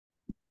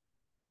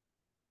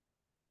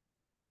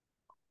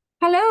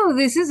Hello,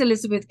 this is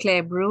Elizabeth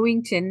Clare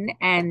Brewington,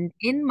 and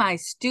in my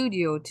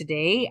studio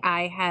today,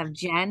 I have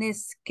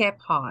Janice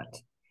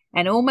Kephart.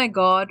 And oh my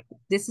God,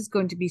 this is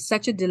going to be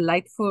such a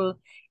delightful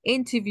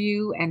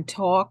interview and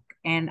talk,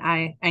 and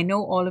I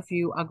know all of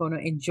you are going to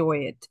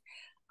enjoy it.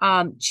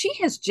 She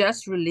has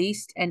just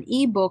released an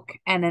ebook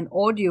and an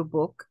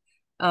audiobook.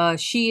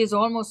 She is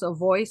almost a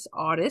voice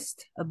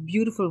artist, a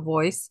beautiful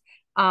voice.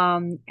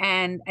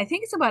 And I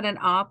think it's about an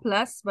hour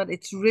plus, but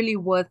it's really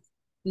worth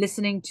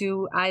listening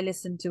to. I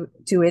listened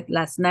to it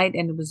last night,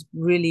 and it was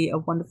really a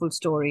wonderful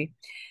story.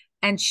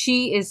 And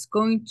she is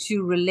going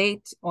to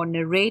relate or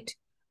narrate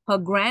her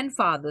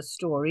grandfather's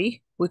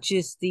story, which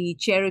is the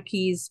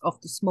Cherokees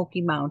of the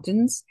Smoky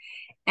Mountains.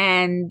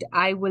 And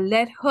I will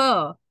let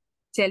her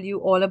tell you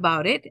all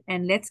about it.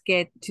 And let's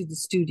get to the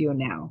studio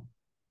now.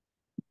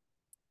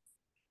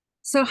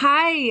 So,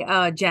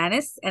 hi,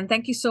 Janice, and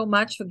thank you so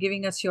much for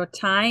giving us your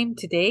time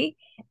today.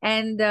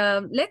 And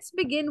let's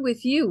begin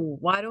with you.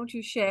 Why don't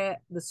you share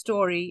the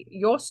story,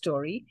 your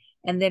story,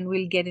 and then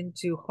we'll get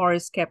into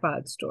Horace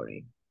Kephart's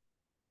story.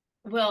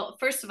 Well,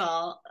 first of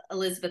all,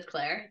 Elizabeth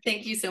Clare,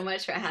 thank you so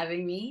much for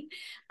having me.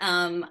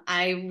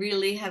 I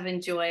really have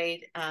enjoyed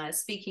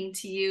speaking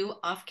to you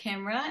off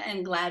camera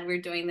and glad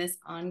we're doing this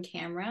on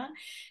camera.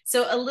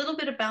 So, a little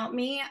bit about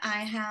me. I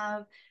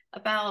have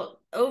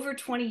about over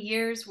 20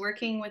 years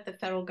working with the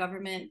federal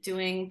government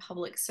doing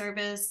public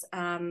service.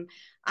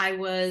 I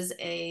was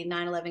a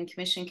 9/11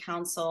 Commission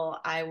Counsel.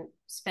 I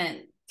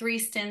spent 3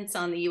 stints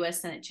on the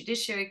U.S. Senate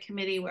Judiciary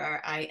Committee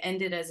where I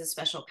ended as a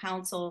special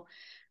counsel.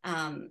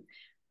 Um,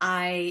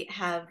 I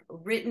have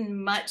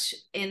written much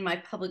in my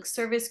public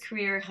service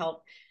career,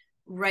 helped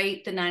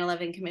write the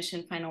 9/11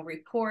 Commission final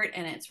report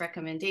and its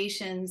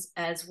recommendations,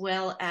 as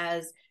well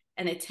as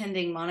an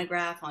attending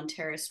monograph on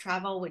terrorist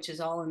travel, which is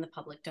all in the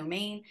public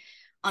domain.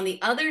 On the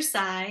other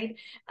side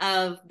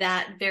of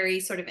that very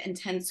sort of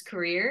intense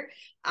career,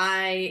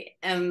 I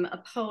am a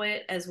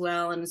poet as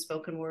well and a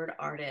spoken word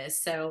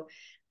artist. So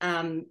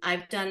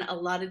I've done a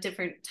lot of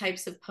different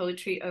types of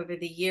poetry over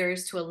the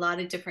years to a lot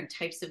of different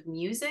types of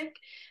music.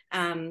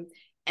 Um,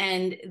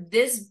 and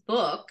this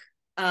book,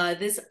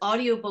 this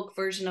audiobook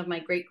version of my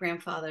great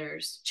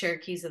grandfather's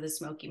Cherokees of the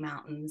Smoky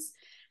Mountains,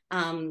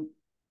 um,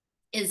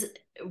 is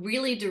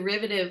really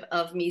derivative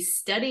of me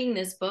studying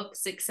this book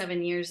 6,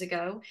 7 years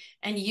ago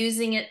and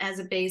using it as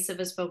a base of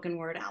a spoken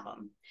word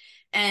album.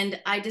 And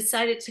I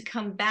decided to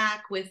come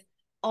back with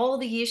all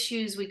the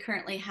issues we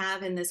currently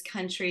have in this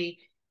country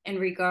in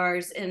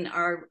regards in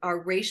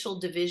our racial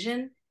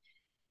division.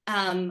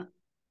 Um,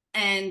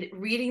 and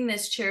reading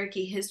this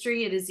Cherokee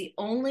history, it is the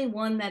only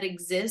one that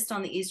exists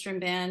on the eastern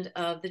band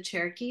of the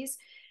Cherokees.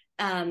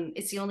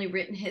 It's the only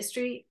written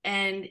history,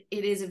 and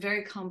it is a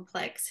very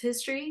complex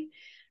history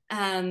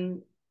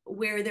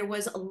where there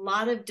was a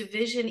lot of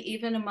division,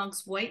 even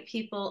amongst white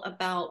people,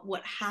 about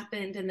what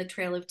happened in the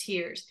Trail of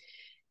Tears.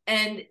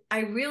 And I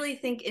really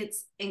think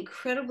it's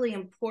incredibly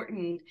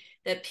important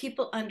that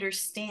people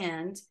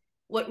understand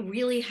what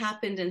really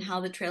happened and how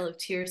the Trail of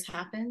Tears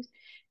happened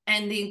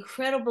and the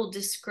incredible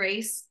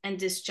disgrace and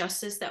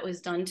disjustice that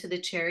was done to the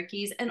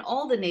Cherokees and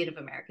all the Native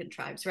American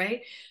tribes,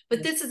 right?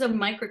 But this is a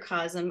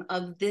microcosm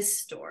of this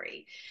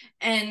story.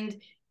 And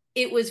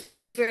it was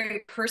very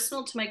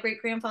personal to my great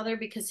grandfather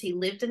because he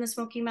lived in the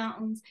Smoky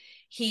Mountains.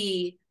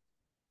 He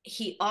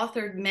he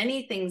authored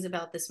many things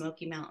about the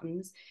Smoky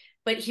Mountains,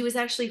 but he was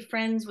actually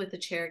friends with the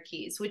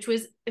Cherokees, which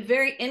was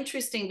very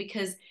interesting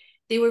because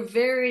they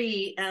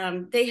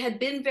had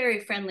been very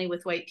friendly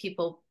with white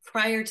people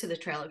prior to the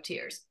Trail of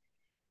Tears.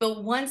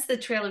 But once the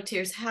Trail of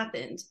Tears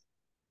happened,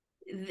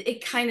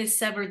 it kind of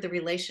severed the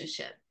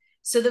relationship.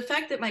 So the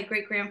fact that my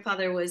great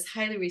grandfather was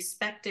highly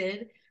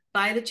respected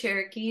by the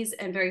Cherokees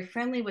and very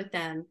friendly with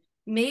them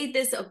made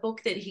this a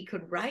book that he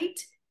could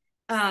write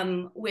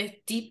with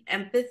deep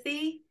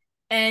empathy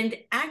and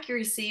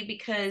accuracy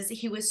because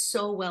he was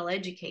so well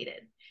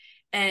educated.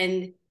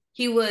 And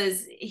he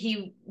was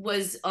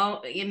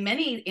in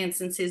many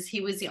instances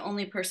he was the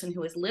only person who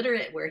was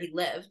literate where he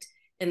lived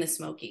in the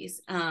Smokies.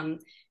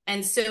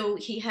 And so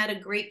he had a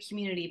great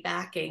community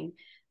backing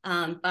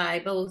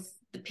by both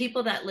the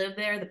people that live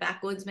there, the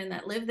backwoodsmen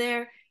that live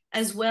there,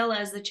 as well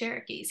as the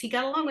Cherokees. He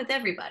got along with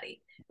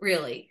everybody,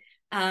 really.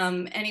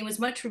 And he was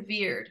much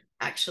revered,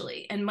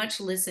 actually, and much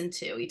listened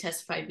to. He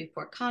testified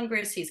before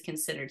Congress. He's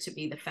considered to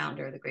be the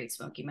founder of the Great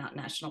Smoky Mountain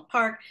National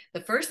Park,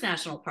 the first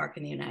national park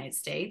in the United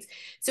States.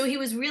 So he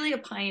was really a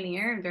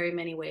pioneer in very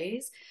many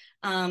ways.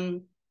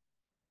 And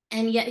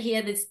yet he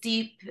had this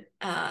deep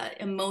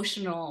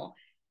emotional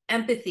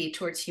empathy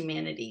towards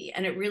humanity.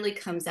 And it really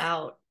comes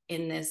out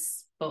in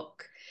this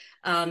book.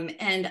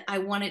 And I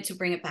wanted to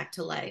bring it back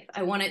to life.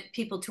 I wanted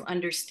people to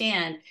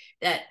understand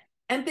that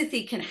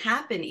empathy can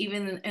happen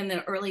even in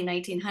the early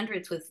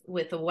 1900s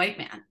with a white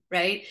man,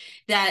 right?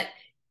 That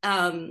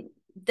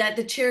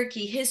the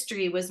Cherokee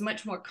history was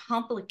much more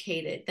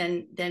complicated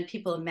than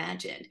people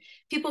imagined.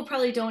 People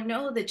probably don't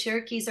know that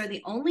Cherokees are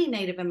the only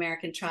Native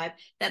American tribe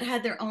that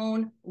had their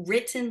own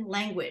written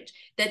language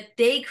that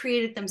they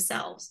created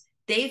themselves.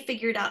 they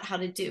figured out how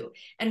to do,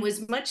 and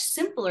was much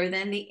simpler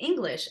than the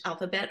English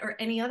alphabet or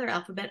any other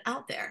alphabet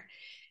out there.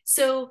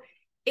 So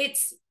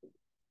it's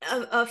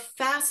a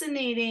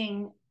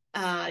fascinating,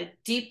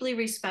 deeply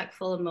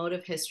respectful,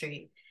 emotive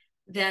history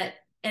that,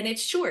 and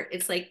it's short.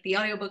 It's like the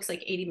audiobook's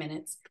like 80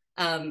 minutes.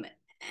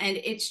 And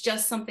it's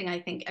just something I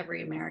think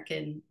every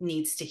American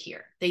needs to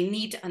hear. They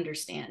need to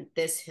understand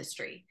this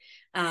history.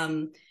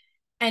 And,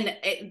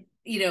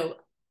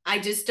 I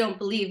just don't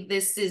believe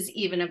this is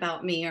even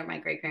about me or my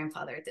great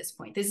grandfather at this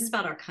point. This is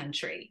about our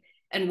country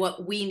and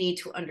what we need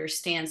to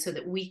understand so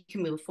that we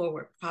can move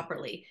forward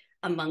properly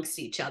amongst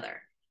each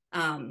other.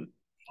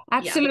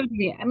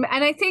 Absolutely. Yeah. And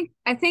I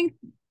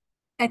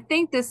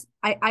think this,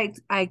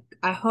 I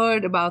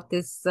heard about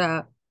this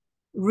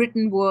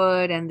written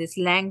word and this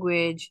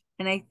language,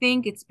 and I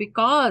think it's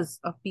because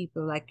of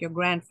people like your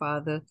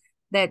grandfather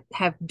that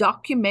have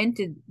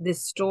documented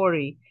this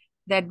story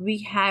that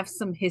we have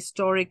some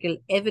historical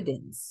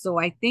evidence. So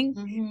I think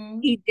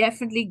he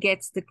definitely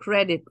gets the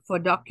credit for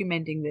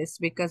documenting this,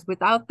 because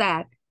without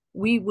that,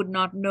 we would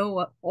not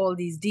know all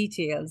these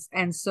details.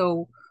 And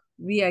so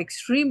we are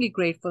extremely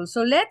grateful.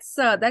 So let's,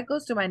 that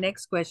goes to my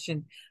next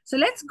question. So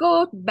let's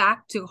go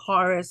back to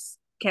Horace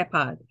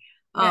Kephart,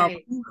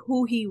 Right.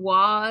 who he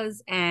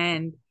was,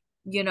 and,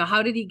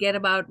 how did he get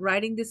about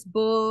writing this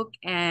book?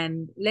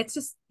 And let's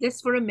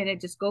just for a minute,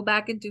 just go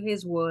back into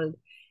his world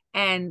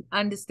and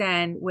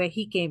understand where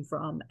he came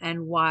from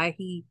and why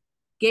he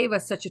gave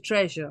us such a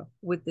treasure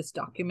with this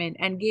document,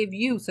 and give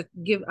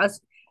us,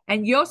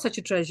 and you're such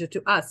a treasure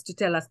to us to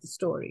tell us the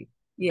story.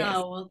 Yes.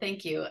 Oh, well,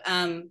 thank you.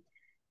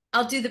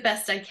 I'll do the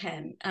best I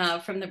can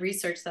from the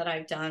research that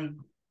I've done.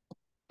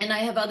 And I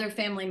have other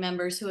family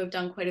members who have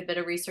done quite a bit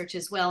of research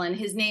as well. And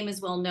his name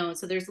is well known.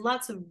 So there's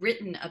lots of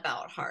written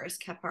about Horace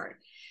Kephart.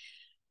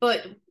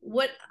 But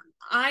what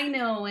I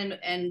know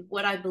and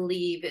what I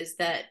believe is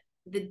that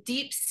the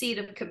deep seed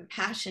of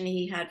compassion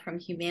he had from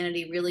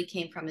humanity really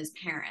came from his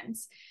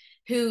parents,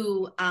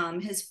 who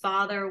his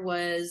father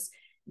was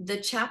the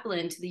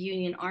chaplain to the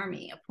Union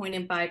Army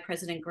appointed by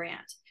President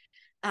Grant.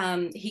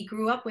 He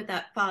grew up with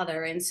that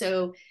father,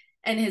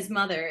 and his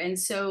mother. And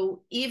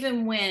so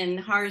even when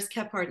Horace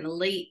Kephart in the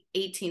late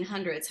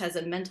 1800s has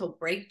a mental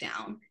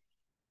breakdown,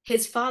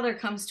 his father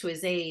comes to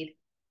his aid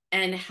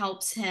and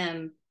helps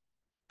him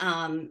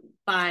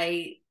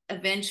by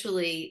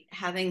eventually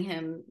having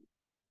him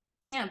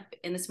camp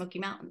in the Smoky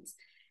Mountains.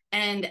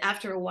 And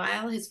after a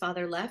while, his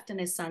father left and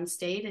his son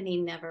stayed, and he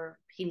never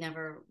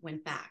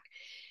went back.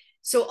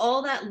 So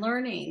all that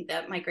learning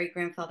that my great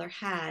grandfather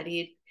had, he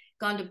had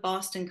gone to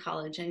Boston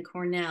College and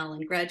Cornell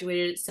and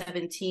graduated at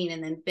 17,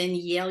 and then been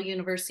Yale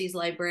University's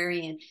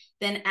librarian,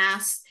 then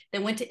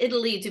went to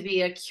Italy to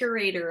be a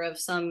curator of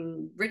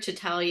some rich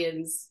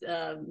Italian's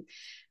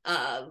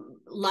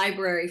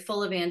library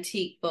full of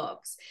antique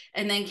books,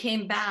 and then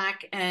came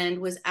back and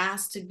was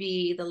asked to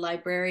be the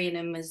librarian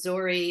in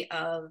Missouri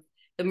of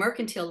the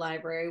Mercantile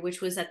Library,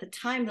 which was at the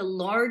time the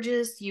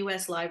largest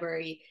U.S.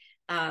 library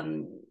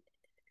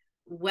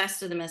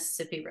west of the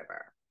Mississippi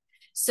River.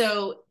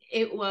 So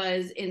it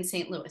was in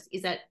St. Louis.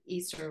 Is that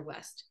east or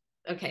west?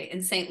 Okay,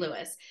 in St.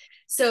 Louis.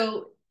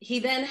 So he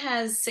then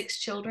has 6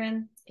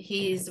 children.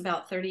 He's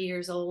about 30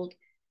 years old,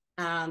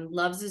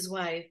 loves his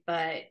wife,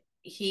 but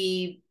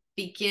the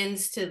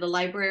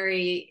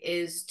library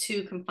is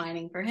too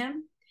confining for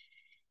him.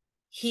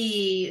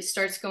 He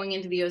starts going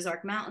into the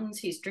Ozark Mountains.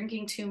 He's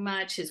drinking too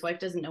much. His wife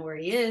doesn't know where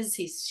he is.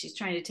 She's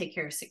trying to take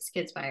care of 6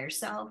 kids by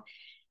herself.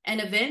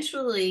 And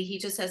eventually he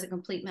just has a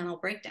complete mental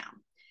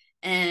breakdown.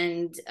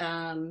 And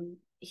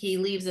he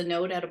leaves a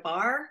note at a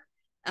bar,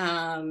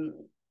 and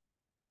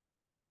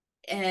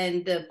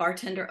the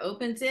bartender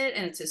opens it,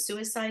 and it's a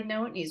suicide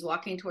note, and he's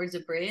walking towards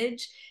a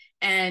bridge,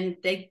 and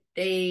they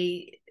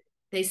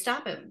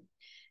stop him.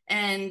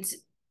 And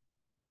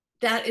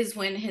that is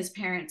when his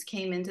parents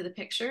came into the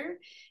picture,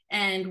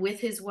 and with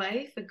his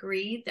wife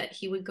agreed that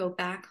he would go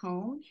back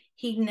home.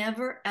 He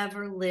never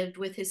ever lived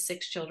with his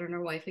 6 children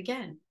or wife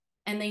again,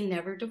 and they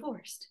never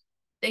divorced.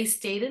 They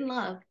stayed in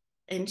love,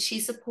 and she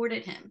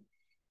supported him,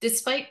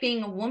 despite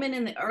being a woman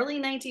in the early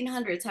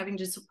 1900s, having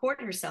to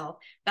support herself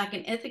back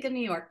in Ithaca,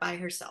 New York, by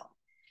herself.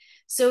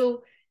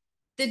 So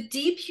the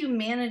deep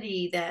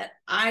humanity that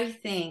I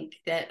think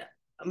that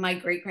my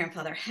great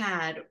grandfather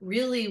had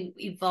really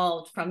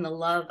evolved from the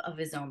love of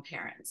his own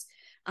parents,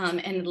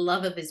 and the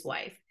love of his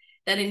wife,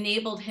 that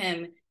enabled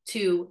him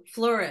to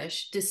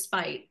flourish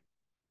despite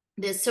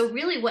this. So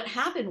really what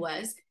happened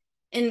was,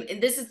 and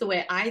this is the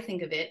way I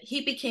think of it,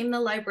 he became the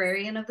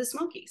librarian of the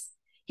Smokies.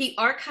 He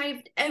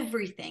archived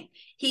everything.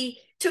 He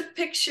took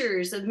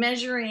pictures of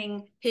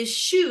measuring his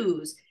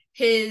shoes,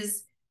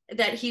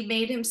 that he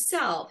made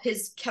himself,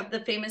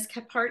 the famous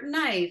Kephart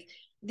knife,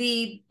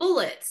 the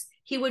bullets.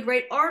 He would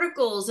write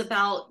articles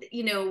about,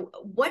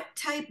 what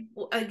type,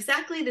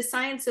 exactly the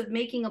science of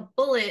making a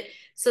bullet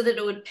so that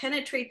it would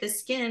penetrate the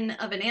skin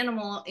of an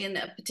animal in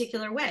a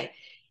particular way.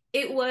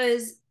 It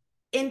was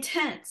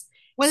intense.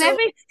 Well, let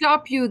me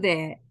stop you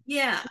there.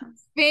 Yeah.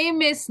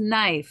 Famous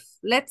knife.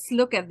 Let's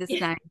look at this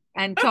knife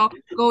and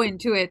go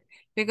into it.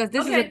 because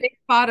this is a Okay. big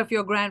part of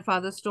your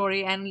grandfather's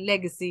story and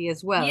legacy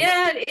as well.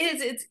 Yeah, it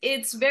is.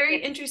 It's very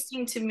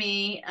interesting to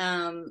me,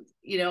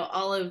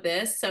 all of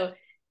this. So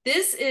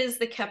this is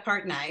the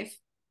Kephart knife,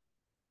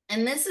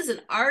 and this is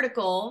an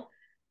article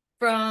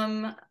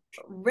from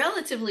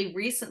relatively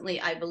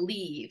recently, I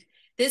believe.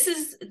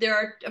 There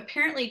are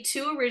apparently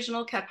two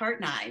original Kephart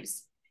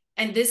knives,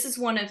 and this is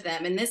one of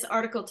them. And this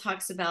article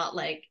talks about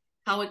like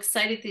how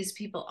excited these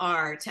people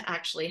are to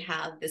actually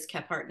have this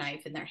Kephart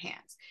knife in their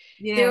hands.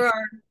 There Yes.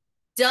 are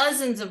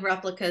dozens of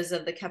replicas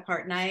of the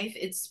Kephart knife.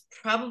 It's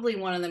probably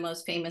one of the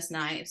most famous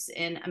knives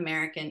in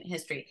American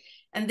history.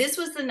 And this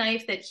was the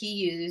knife that he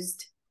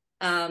used.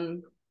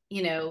 Um,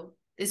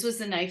 this was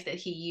the knife that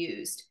he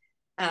used.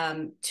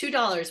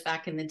 $2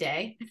 back in the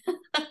day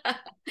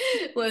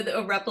with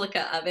a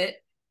replica of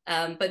it.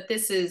 But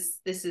this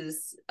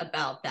is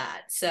about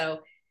that. So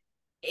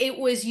it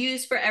was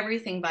used for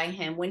everything by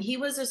him. When he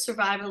was a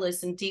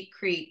survivalist in Deep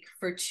Creek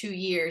for 2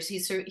 years,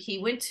 he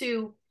went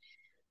to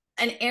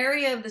an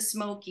area of the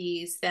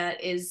Smokies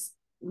that is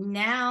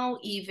now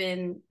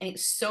even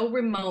so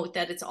remote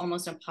that it's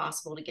almost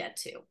impossible to get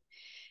to.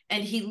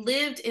 And he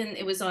lived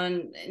it was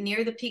on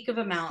near the peak of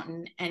a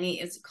mountain, and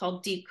it's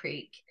called Deep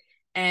Creek.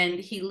 And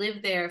he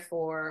lived there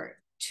for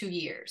 2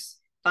 years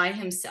by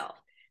himself.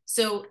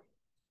 So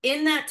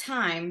in that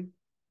time,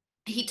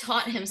 he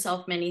taught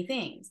himself many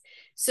things.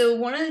 So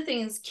one of the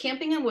things,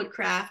 Camping and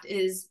Woodcraft,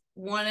 is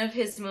one of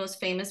his most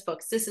famous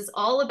books. This is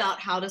all about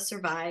how to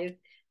survive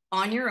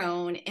on your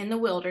own in the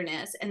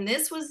wilderness. And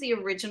this was the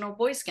original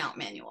Boy Scout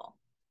manual.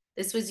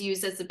 This was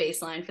used as the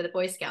baseline for the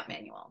Boy Scout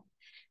manual.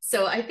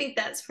 So I think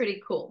that's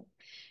pretty cool.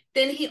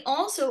 Then he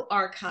also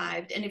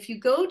archived, and if you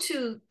go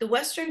to the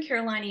Western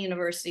Carolina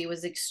University,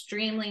 was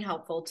extremely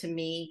helpful to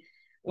me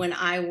when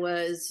I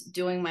was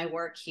doing my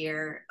work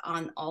here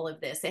on all of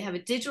this. They have a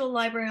digital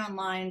library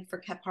online for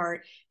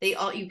Kephart.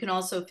 You can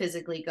also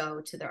physically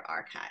go to their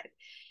archive.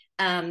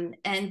 And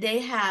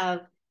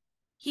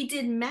he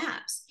did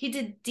maps. He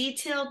did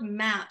detailed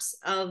maps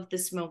of the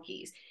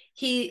Smokies.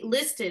 He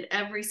listed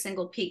every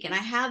single peak. And I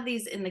have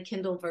these in the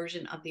Kindle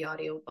version of the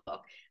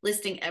audiobook,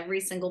 listing every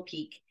single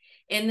peak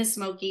in the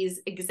Smokies,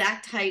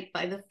 exact height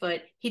by the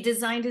foot. He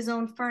designed his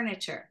own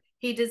furniture.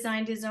 He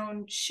designed his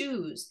own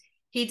shoes.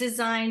 He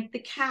designed the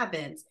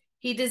cabins.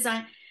 He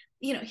designed,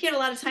 he had a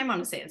lot of time on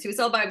his hands. He was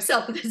all by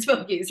himself with the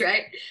Smokies,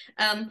 right?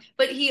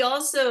 But he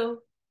also,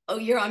 oh,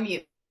 you're on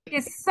mute.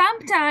 Yes,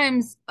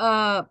 sometimes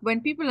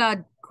when people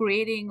are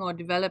creating or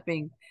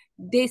developing,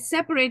 they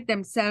separate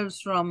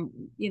themselves from,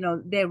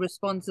 their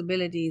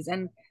responsibilities.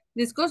 And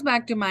this goes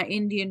back to my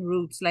Indian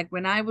roots. Like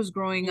when I was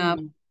growing up,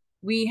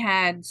 we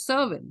had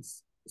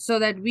servants so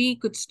that we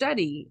could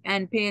study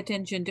and pay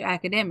attention to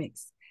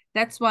academics.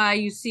 That's why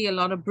you see a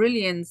lot of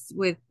brilliance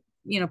with,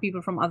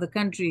 people from other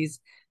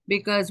countries,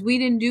 because we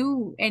didn't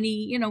do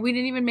any, we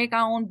didn't even make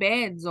our own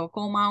beds or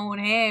comb our own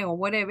hair or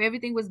whatever.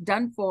 Everything was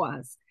done for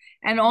us.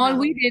 And all Wow.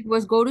 we did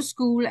was go to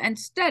school and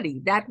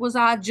study. That was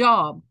our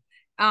job.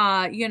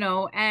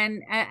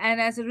 And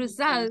as a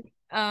result,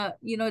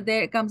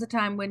 there comes a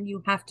time when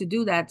you have to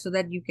do that so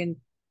that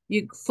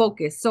you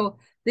focus. So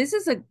this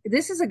is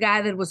a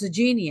guy that was a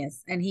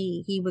genius, and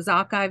he was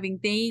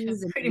archiving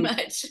things and Pretty he was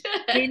much.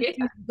 into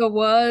Yeah. the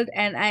world.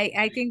 And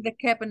I think the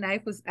Kephart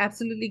knife was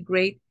absolutely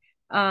great.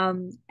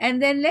 And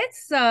then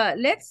let's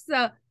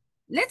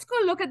go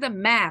look at the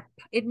map.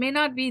 It may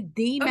not be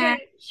the map,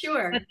 Okay,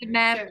 sure, but the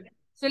map. sure.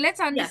 So let's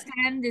Yeah,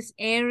 understand this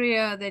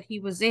area that he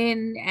was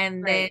in,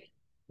 and then right.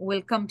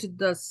 we'll come to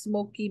the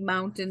Smoky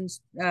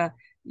Mountains,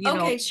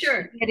 Okay,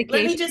 sure. Let me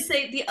dedication. just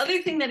say the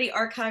other thing that he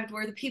archived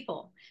were the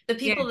Yeah.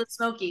 people of the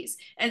Smokies.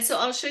 And so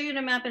I'll show you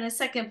the map in a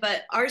second,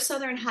 but Our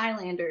Southern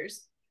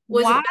Highlanders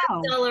was a Wow.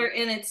 bestseller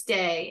in its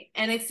day,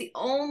 and it's the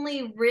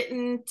only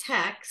written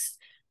text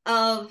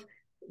of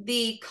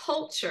the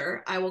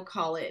culture, I will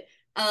call it,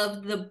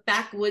 of the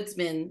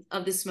backwoodsmen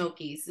of the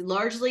Smokies,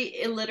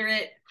 largely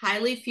illiterate,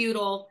 highly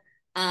feudal.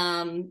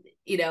 Um,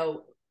 you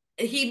know,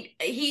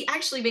 he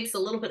actually makes a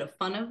little bit of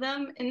fun of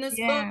them in this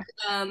book,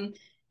 Yeah.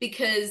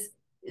 because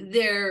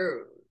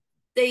they're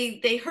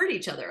they hurt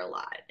each other a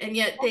lot, and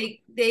yet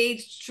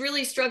they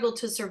really struggled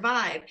to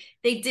survive.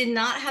 They did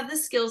not have the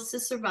skills to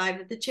survive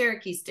that the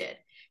Cherokees did.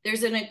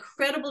 There's an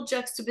incredible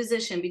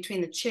juxtaposition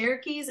between the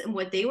Cherokees and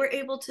what they were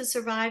able to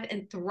survive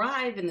and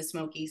thrive in the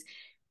Smokies,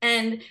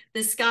 and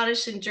the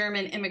Scottish and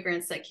German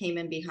immigrants that came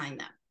in behind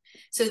them.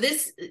 So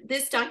this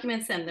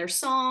documents them, their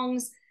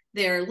songs,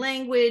 their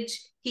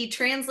language. He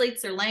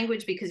translates their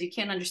language because you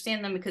can't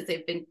understand them because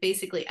they've been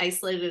basically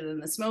isolated in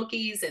the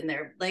Smokies and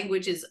their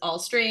language is all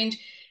strange.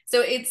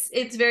 So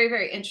it's very,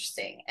 very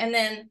interesting. And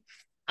then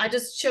I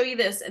just show you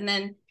this. And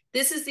then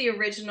this is the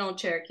original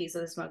Cherokees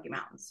of the Smoky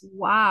Mountains.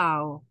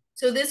 Wow.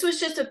 So this was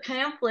just a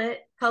pamphlet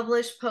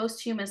published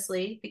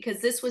posthumously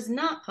because this was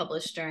not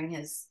published during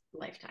his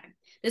lifetime.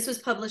 This was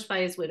published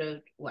by his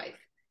widowed wife.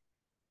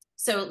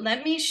 So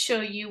let me show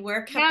you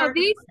where Now, Kephart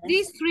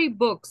these three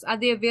books, are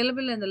they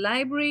available in the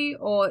library,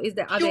 or are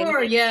there any?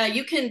 Sure, yeah,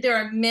 you can. There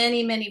are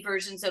many, many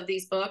versions of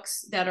these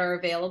books that are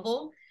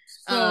available.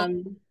 So,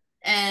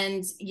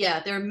 And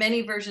yeah, there are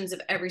many versions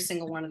of every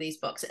single one of these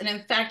books. And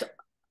in fact,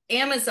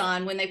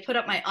 Amazon, when they put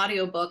up my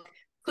audiobook,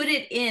 put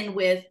it in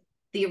with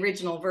the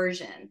original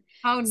version.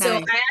 How So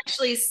nice. I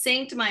actually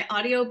synced my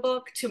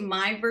audiobook to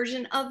my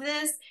version of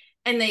this,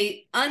 and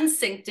they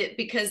unsynced it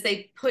because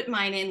they put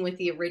mine in with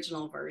the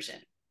original version.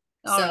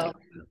 All So right.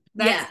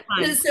 That's yeah,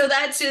 fine. so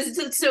that's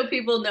just so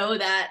people know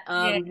that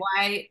Yeah.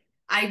 why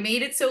I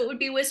made it so it would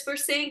be whisper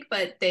sync,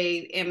 but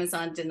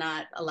Amazon did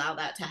not allow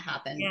that to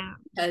happen Yeah.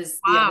 because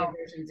the other Wow.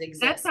 versions That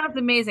exist. sounds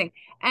amazing.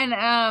 And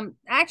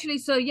actually,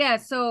 so yeah,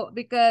 so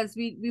because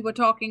we were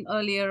talking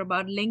earlier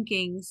about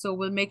linking, so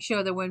we'll make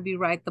sure that when we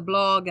write the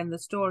blog and the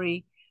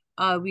story,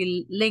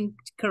 we'll link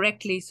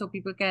correctly so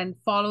people can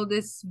follow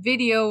this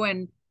video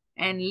and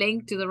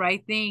link to the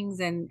right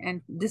things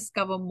and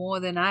discover more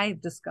than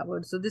I've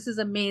discovered. So this is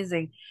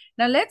amazing.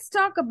 Now let's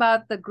talk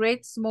about the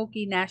Great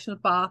Smoky National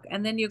Park,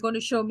 and then you're going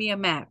to show me a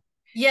map.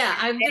 Yeah,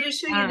 I'm going to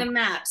show you Uh, the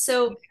map.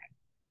 So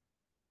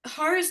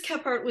Horace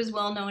Kephart was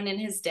well known in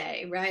his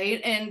day,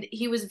 right? And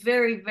he was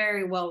very,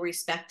 very well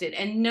respected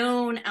and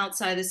known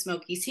outside the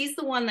Smokies. He's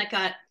the one that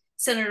got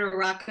Senator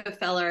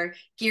Rockefeller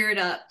geared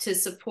up to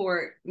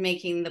support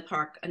making the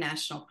park a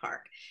national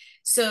park.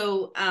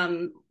 So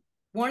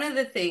one of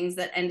the things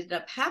that ended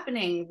up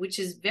happening, which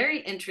is very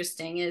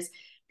interesting, is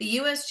the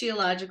U.S.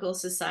 Geological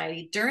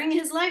Society during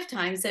his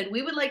lifetime said,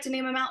 we would like to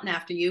name a mountain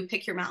after you,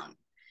 pick your mountain.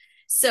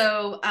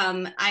 So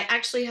I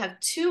actually have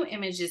two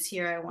images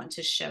here I want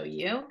to show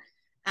you.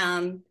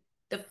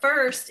 The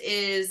first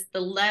is the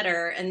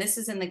letter, and this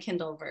is in the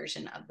Kindle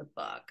version of the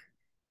book.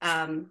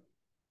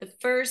 The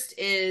first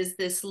is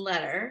this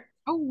letter,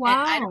 oh, and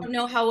I wow. don't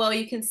know how well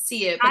you can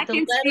see it, I but the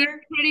can see it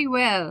letter, pretty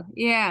well.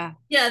 Yeah.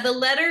 yeah, the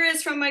letter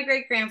is from my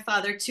great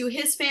grandfather to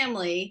his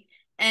family,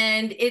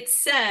 and it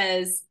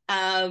says,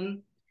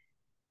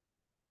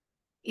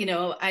 you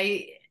know,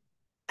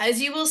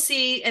 as you will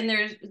see, and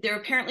there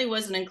apparently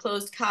was an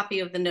enclosed copy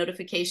of the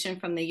notification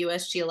from the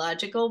U.S.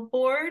 Geological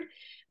Board.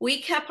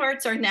 We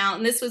Kepharts are now,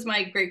 and this was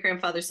my great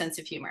grandfather's sense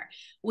of humor.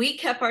 We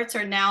Kepharts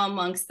are now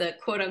amongst the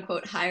quote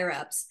unquote higher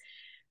ups.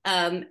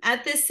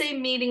 At this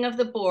same meeting of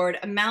the board,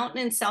 a mountain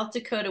in South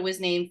Dakota was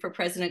named for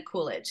President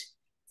Coolidge.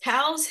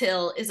 Cowles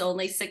Hill is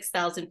only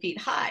 6,000 feet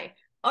high.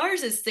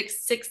 Ours is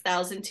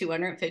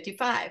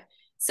 6,255.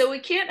 So we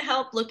can't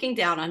help looking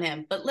down on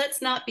him, but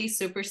let's not be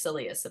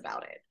supercilious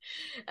about it,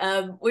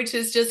 which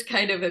is just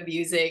kind of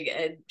amusing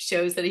and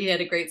shows that he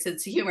had a great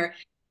sense of humor.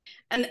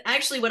 And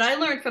actually, what I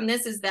learned from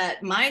this is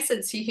that my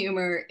sense of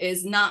humor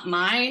is not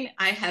mine.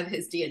 I have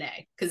his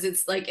DNA because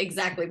it's like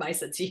exactly my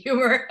sense of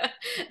humor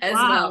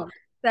as well. Wow.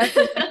 That's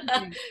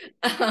amazing.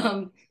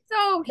 um,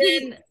 So he,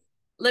 then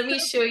let so, me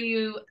show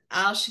you,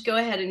 I'll go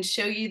ahead and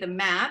show you the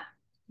map.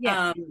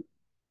 yes, Um,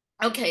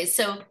 okay,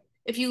 so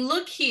if you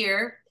look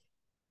here,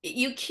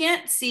 you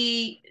can't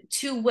see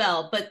too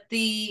well, but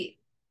the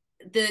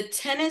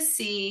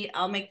Tennessee,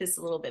 I'll make this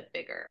a little bit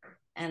bigger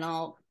and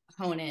I'll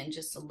hone in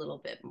just a little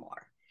bit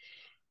more.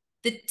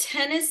 The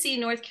Tennessee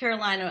North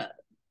Carolina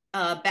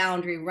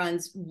boundary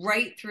runs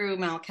right through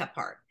Mount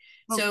Kephart.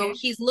 So okay,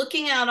 he's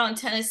looking out on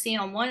Tennessee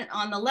on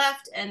the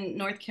left and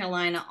North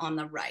Carolina on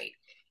the right.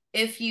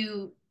 If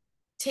you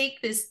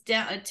take this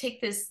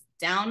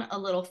down a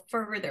little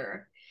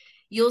further,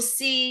 you'll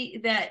see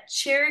that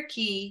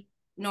Cherokee,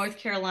 North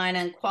Carolina,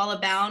 and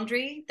Qualla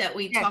boundary that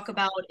we yes, talk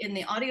about in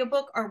the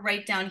audiobook are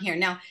right down here.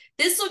 Now,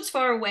 this looks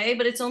far away,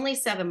 but it's only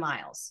 7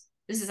 miles.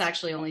 This is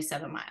actually only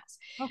 7 miles.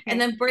 And okay,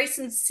 then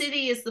Bryson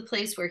City is the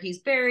place where he's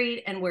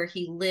buried and where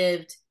he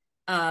lived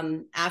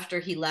after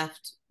he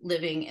left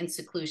living in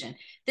seclusion.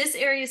 This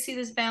area, see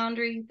this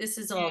boundary? This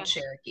is all yeah,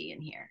 Cherokee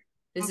in here.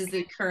 This is the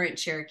okay, current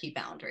Cherokee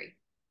boundary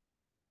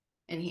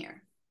in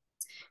here.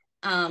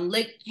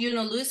 Lake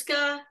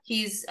Junaluska,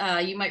 he's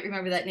you might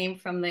remember that name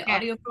from the yes,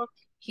 audiobook.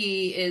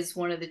 He is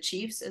one of the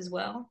chiefs as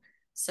well.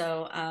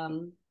 So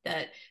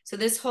so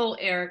this whole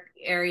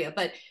area,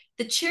 but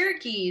the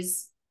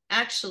Cherokees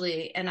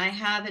actually, and I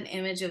have an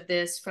image of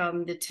this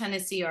from the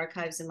Tennessee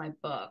archives in my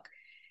book.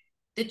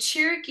 The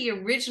Cherokee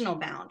original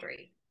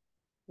boundary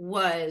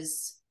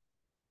was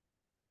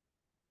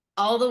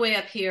all the way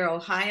up here,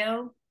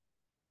 Ohio,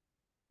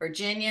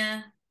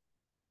 Virginia,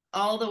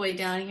 all the way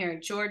down here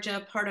in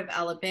Georgia, part of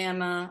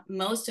Alabama,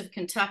 most of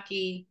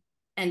Kentucky,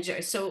 and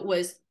so it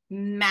was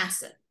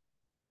massive,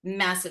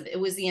 massive. It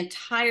was the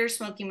entire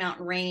Smoky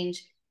Mountain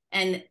range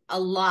and a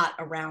lot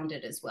around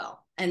it as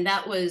well. And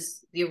that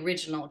was the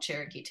original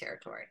Cherokee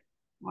territory.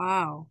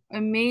 wow,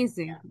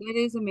 amazing. That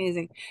is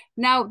amazing.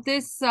 Now,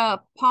 this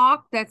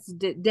park that's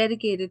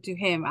dedicated to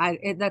him,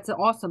 that's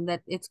awesome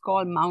that it's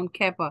called Mount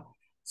Kepa.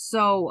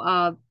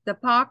 So, the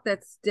park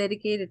that's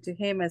dedicated to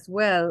him as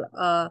well.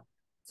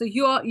 So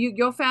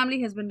your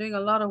family has been doing a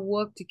lot of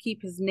work to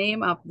keep his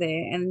name up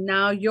there, and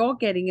now you're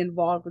getting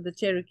involved with the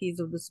Cherokees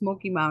of the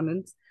Smoky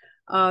Mountains.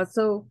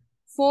 So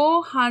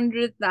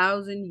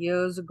 400,000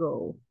 years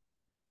ago.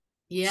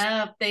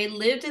 Yeah, they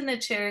lived in the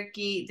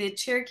Cherokee. The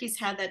Cherokees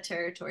had that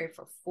territory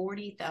for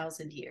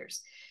 40,000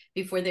 years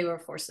before they were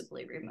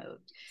forcibly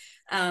removed.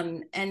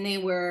 And they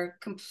were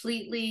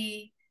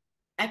completely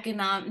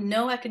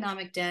no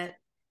economic debt.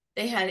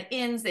 They had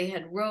inns, they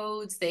had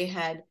roads, they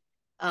had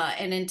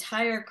an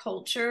entire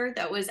culture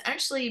that was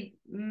actually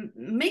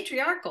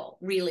matriarchal,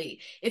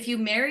 really. If you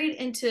married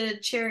into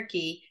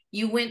Cherokee,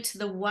 you went to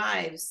the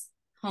wives'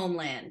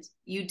 homeland.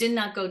 You did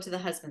not go to the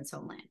husband's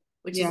homeland,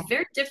 which Yeah. is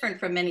very different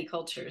from many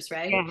cultures,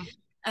 right?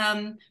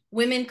 Yeah.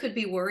 Women could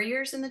be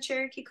warriors in the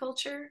Cherokee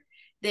culture.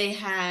 They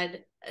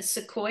had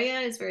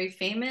Sequoia is very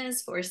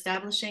famous for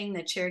establishing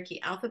the Cherokee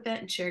alphabet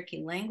and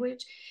Cherokee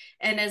language.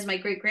 And as my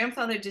great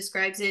grandfather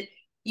describes it,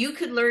 you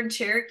could learn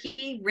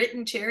Cherokee,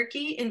 written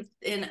Cherokee,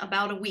 in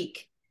about a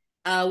week,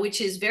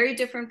 which is very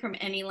different from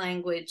any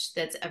language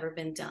that's ever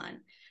been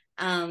done.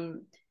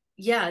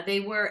 Yeah, they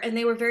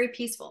were very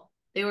peaceful.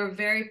 They were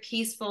very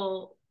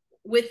peaceful,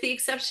 with the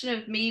exception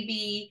of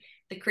maybe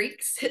the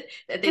Creeks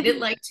that they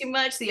didn't like too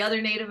much. The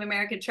other Native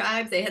American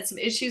tribes, they had some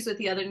issues with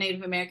the other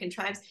Native American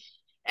tribes.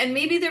 And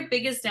maybe their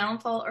biggest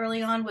downfall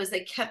early on was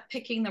they kept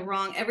picking the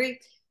wrong,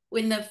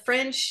 when the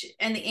French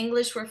and the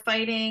English were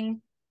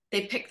fighting,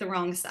 they picked the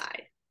wrong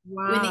side.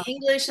 When the Wow.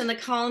 English and the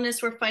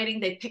colonists were fighting,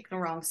 they picked the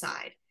wrong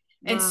side.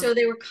 And Wow. so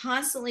they were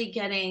constantly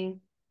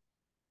getting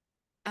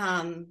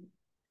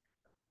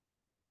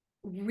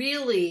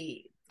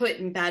really put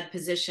in bad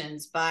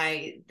positions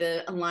by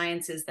the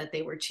alliances that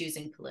they were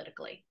choosing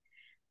politically.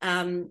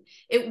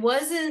 It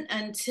wasn't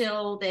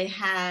until they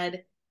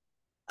had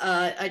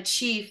a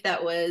chief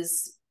that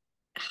was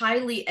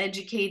highly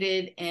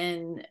educated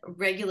in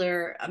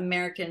regular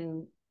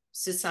American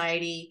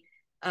society,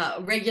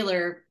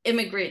 regular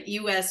immigrant,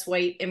 US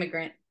white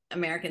immigrant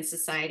American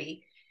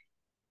society,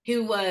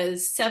 who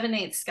was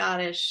 7/8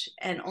 Scottish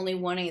and only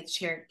 1/8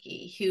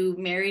 Cherokee, who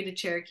married a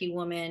Cherokee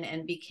woman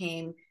and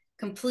became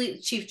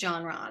complete Chief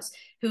John Ross,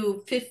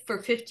 who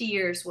for 50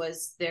 years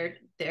was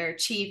their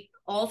chief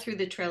all through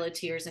the Trail of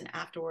Tears and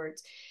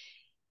afterwards.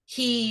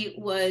 He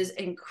was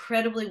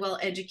incredibly well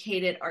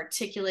educated,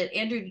 articulate.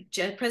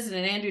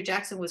 President Andrew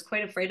Jackson was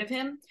quite afraid of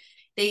him.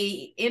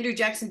 Andrew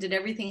Jackson did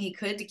everything he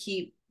could to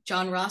keep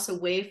John Ross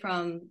away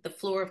from the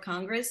floor of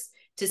Congress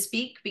to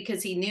speak,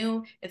 because he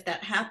knew if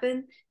that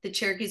happened, the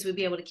Cherokees would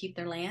be able to keep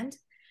their land,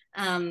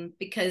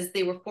 because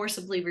they were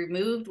forcibly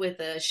removed with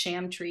a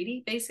sham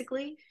treaty,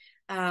 basically.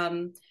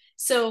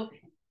 So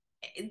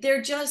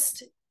they're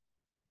just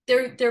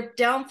their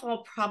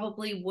downfall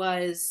probably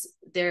was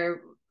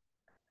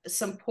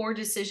some poor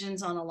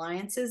decisions on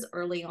alliances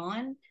early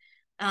on,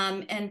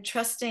 and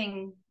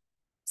trusting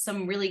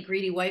some really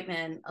greedy white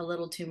men a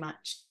little too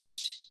much.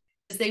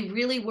 They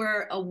really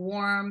were a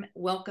warm,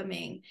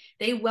 welcoming.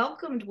 They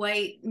welcomed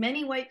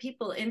many white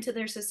people into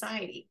their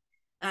society.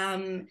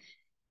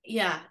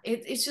 Yeah,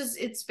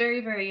 it's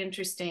very, very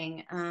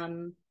interesting.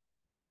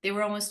 They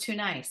were almost too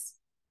nice,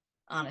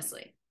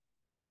 honestly.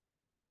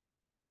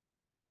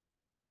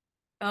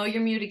 Oh,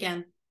 you're mute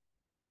again.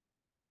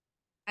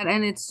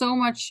 And it's so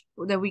much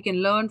that we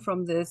can learn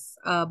from this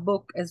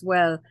book as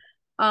well.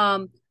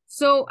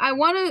 So I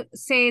want to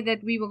say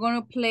that we were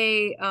going to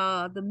play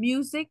the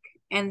music,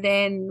 and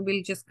then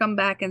we'll just come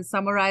back and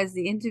summarize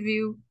the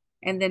interview,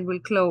 and then we'll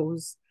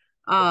close.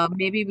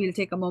 Maybe we'll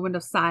take a moment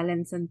of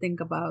silence and think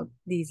about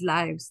these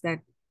lives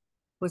that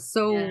was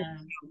so Yeah.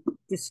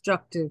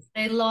 destructive.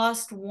 They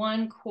lost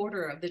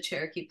 1/4 of the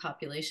Cherokee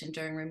population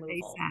during Very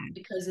removal sad.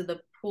 because of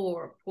the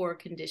poor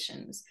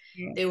conditions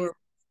Yes. they were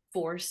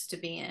forced to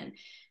be in.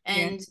 Yes.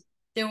 And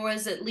there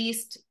was at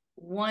least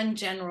one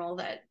general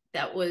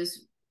that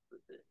was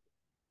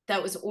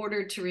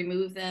ordered to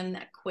remove them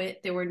that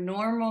quit. There were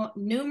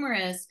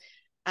numerous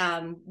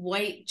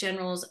white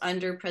generals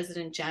under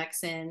President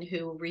Jackson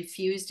who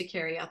refused to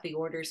carry out the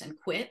orders and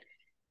quit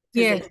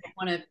because they Yes. didn't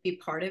want to be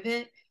part of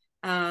it.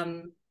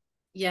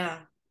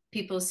 Yeah,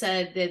 people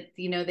said that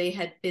they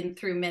had been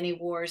through many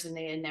wars and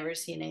they had never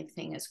seen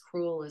anything as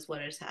cruel as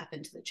what has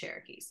happened to the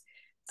Cherokees.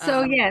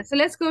 So yeah, so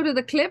let's go to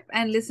the clip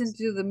and listen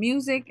to the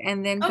music,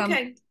 and then come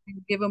Okay.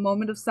 and give a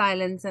moment of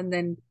silence, and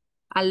then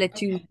I'll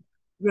let you Okay.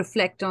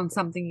 reflect on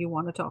something you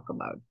want to talk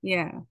about.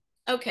 Yeah.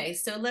 Okay,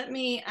 so let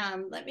me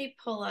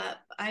pull up.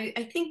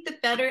 I think the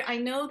better, I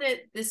know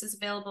that this is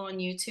available on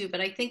YouTube,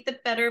 but I think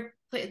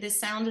the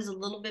sound is a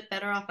little bit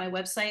better off my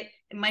website.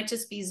 It might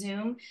just be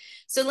Zoom.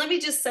 So let me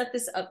just set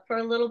this up for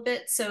a little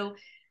bit. So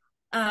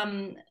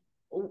um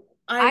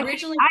I I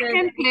originally I read,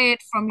 can play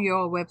it from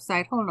your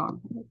website. Hold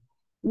on.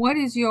 What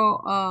is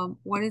your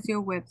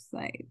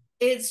website?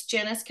 it's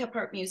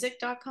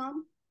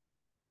JaniceKephartMusic.com.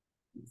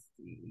 Let's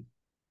see.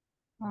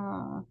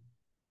 Uh,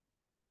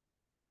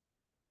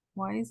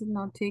 why is it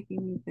not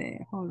taking me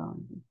there? Hold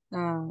on.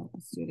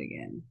 Let's do it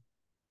again.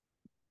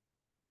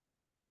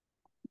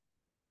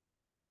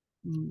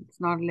 It's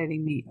not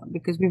letting me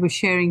because we were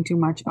sharing too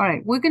much. All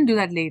right, we can do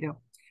that later.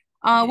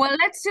 Okay. Well,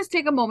 let's just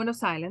take a moment of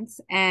silence,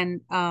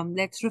 and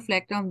let's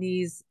reflect on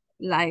these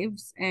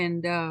lives,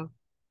 and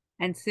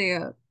say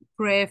a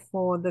prayer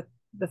for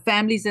the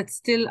families that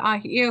still are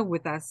here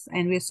with us,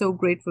 and we're so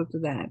grateful to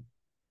that.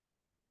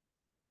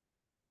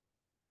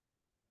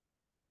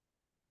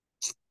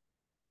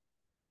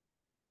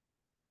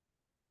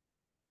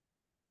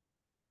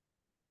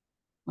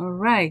 All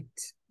right.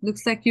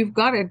 Looks like you've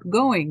got it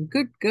going.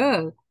 Good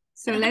girl.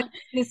 So let's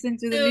listen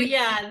to the So music.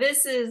 yeah,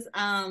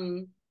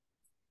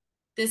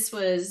 this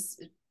was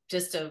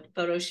just a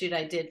photo shoot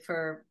I did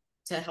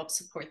to help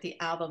support the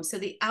album. So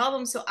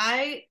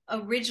I've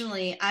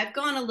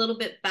gone a little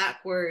bit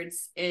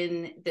backwards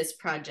in this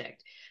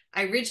project.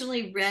 I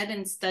originally read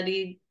and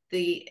studied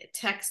the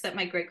text that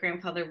my great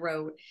grandfather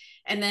wrote,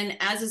 and then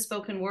as a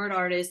spoken word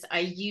artist, I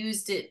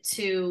used it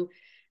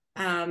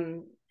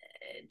um,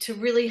 to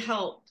really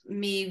help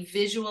me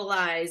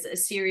visualize a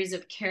series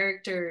of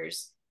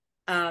characters,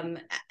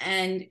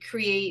 and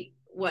create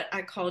what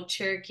I call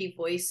Cherokee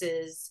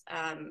Voices,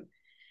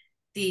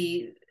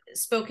 the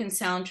spoken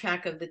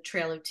soundtrack of the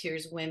Trail of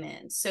Tears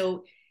women.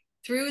 So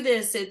through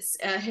this, it's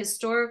a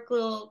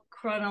historical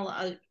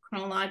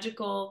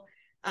chronological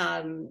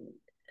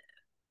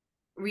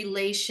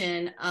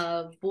relation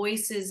of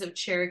voices of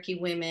Cherokee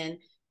women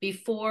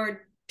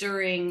before,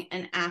 during,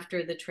 and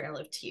after the Trail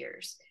of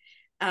Tears.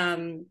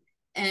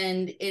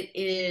 And it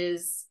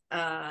is,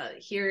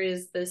 here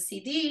is the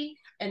CD,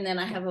 and then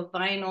I have a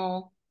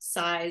vinyl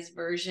size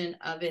version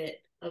of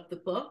it, of the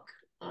book.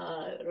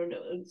 I don't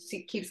know,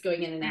 it keeps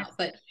going in and out,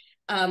 but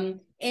in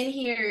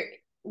here,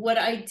 what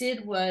I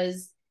did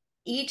was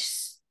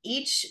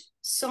each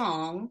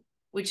song,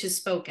 which is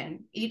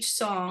spoken, each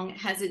song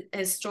has a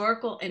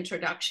historical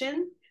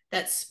introduction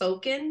that's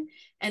spoken,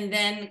 and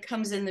then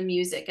comes in the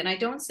music. And I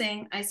don't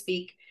sing, I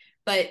speak,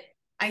 but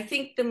I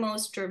think the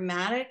most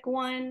dramatic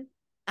one,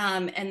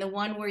 and the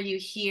one where you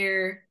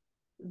hear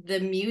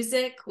the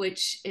music,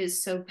 which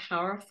is so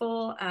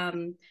powerful.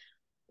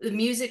 The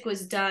music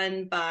was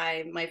done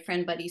by my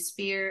friend Buddy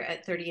Spear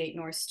at 38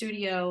 North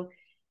Studio.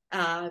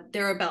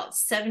 There are about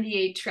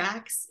 78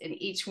 tracks, and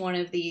each one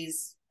of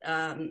these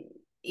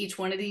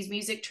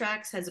music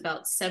tracks has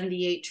about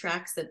 78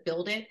 tracks that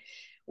build it.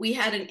 We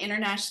had an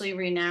internationally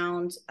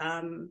renowned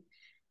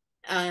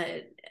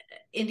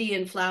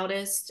Indian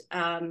flautist,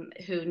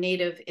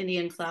 native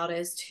Indian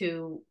flautist,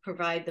 who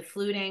provide the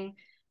fluting.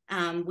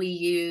 We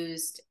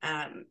used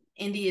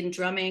Indian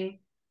drumming,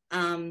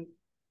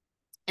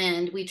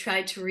 and we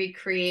tried to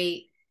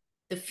recreate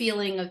the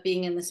feeling of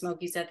being in the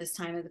Smokies at this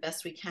time the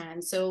best we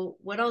can. So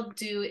what I'll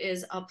do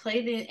is I'll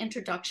play the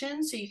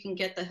introduction so you can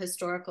get the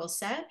historical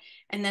set,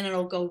 and then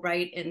it'll go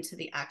right into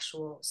the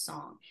actual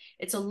song.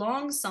 It's a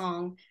long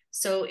song,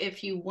 so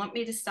if you want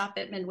me to stop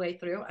it midway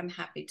through, I'm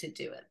happy to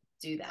do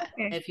that.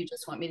 Okay. If you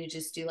just want me to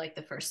just do like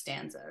the first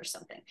stanza or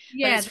something. But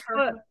Yeah, it's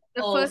her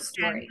the whole first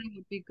stanza story.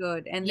 would be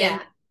good. And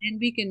Yeah. then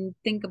we can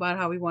think about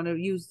how we want to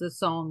use the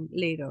song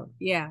later.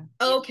 Yeah.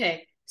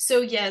 Okay.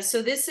 So yeah,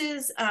 so this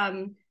is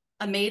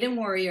a maiden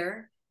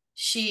warrior.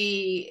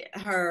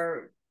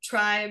 Her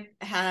tribe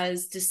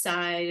has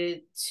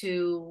decided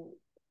to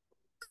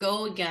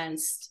go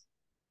against,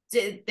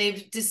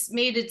 they've just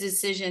made a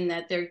decision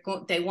that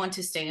they want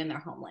to stay in their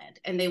homeland,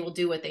 and they will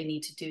do what they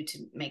need to do to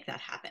make that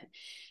happen.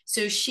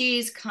 So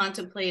she's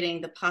contemplating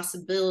the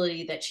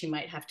possibility that she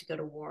might have to go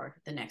to war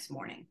the next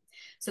morning.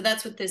 So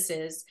that's what this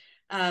is.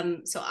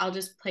 So I'll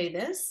just play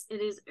this.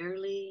 It is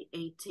early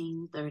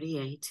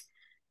 1838.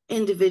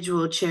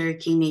 Individual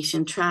Cherokee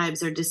Nation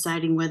tribes are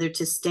deciding whether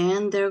to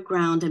stand their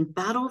ground and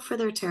battle for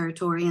their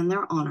territory and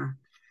their honor,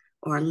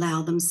 or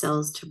allow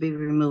themselves to be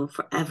removed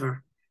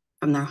forever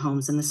from their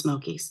homes in the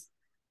Smokies.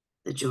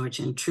 The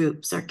Georgian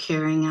troops are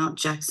carrying out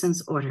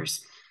Jackson's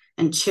orders,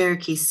 and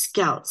Cherokee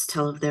scouts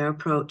tell of their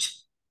approach.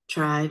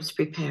 Tribes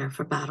prepare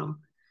for battle.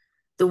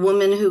 The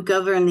women who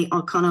govern the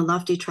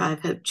Alkanalofty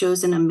tribe have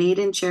chosen a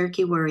maiden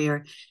Cherokee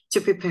warrior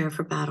to prepare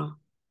for battle.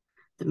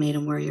 The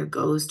maiden warrior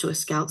goes to a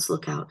scout's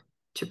lookout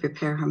to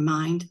prepare her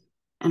mind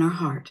and her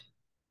heart.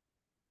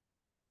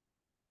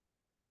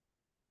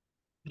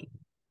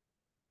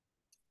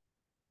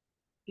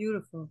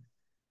 Beautiful.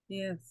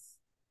 Yes.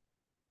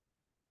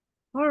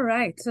 All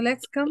right. So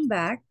let's come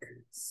back.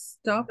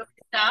 Stop.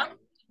 Stop.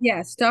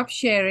 Yeah, stop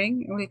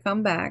sharing, and we'll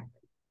come back.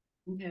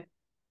 Okay.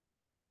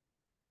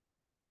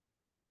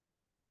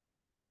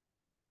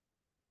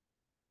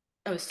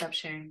 Oh, stop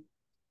sharing.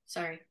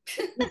 Sorry.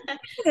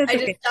 That's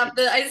okay.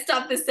 I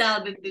stopped the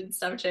sound and didn't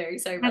stop sharing.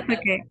 Sorry about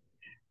That's that. okay.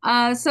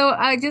 So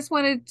I just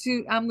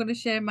I'm going to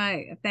share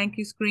my thank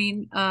you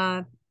screen,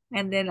 and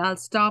then I'll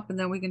stop, and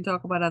then we can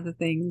talk about other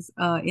things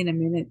in a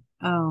minute.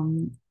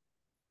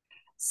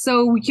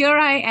 So here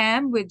I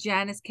am with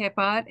Janice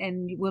Kephart,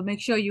 and we'll make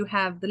sure you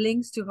have the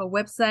links to her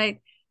website,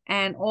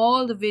 and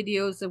all the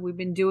videos that we've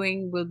been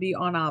doing will be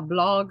on our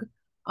blog.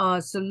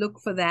 So look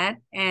for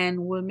that, and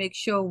we'll make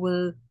sure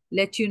we'll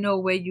let you know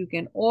where you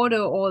can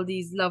order all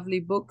these lovely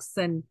books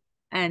and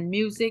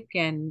music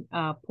and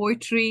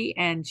poetry.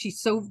 And she's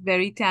so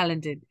very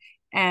talented.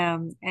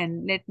 And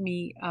let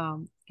me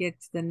get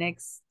to the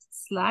next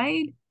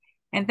slide.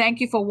 And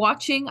thank you for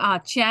watching our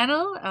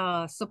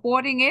channel,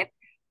 supporting it.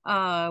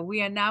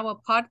 We are now a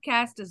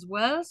podcast as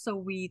well. So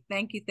we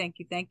thank you, thank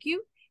you, thank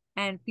you.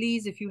 And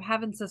please, if you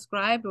haven't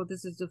subscribed, or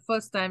this is the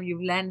first time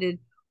you've landed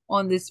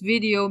on this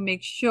video,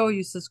 make sure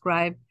you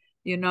subscribe.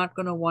 You're not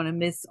going to want to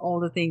miss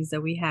all the things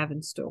that we have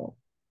in store.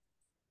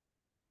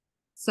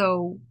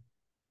 So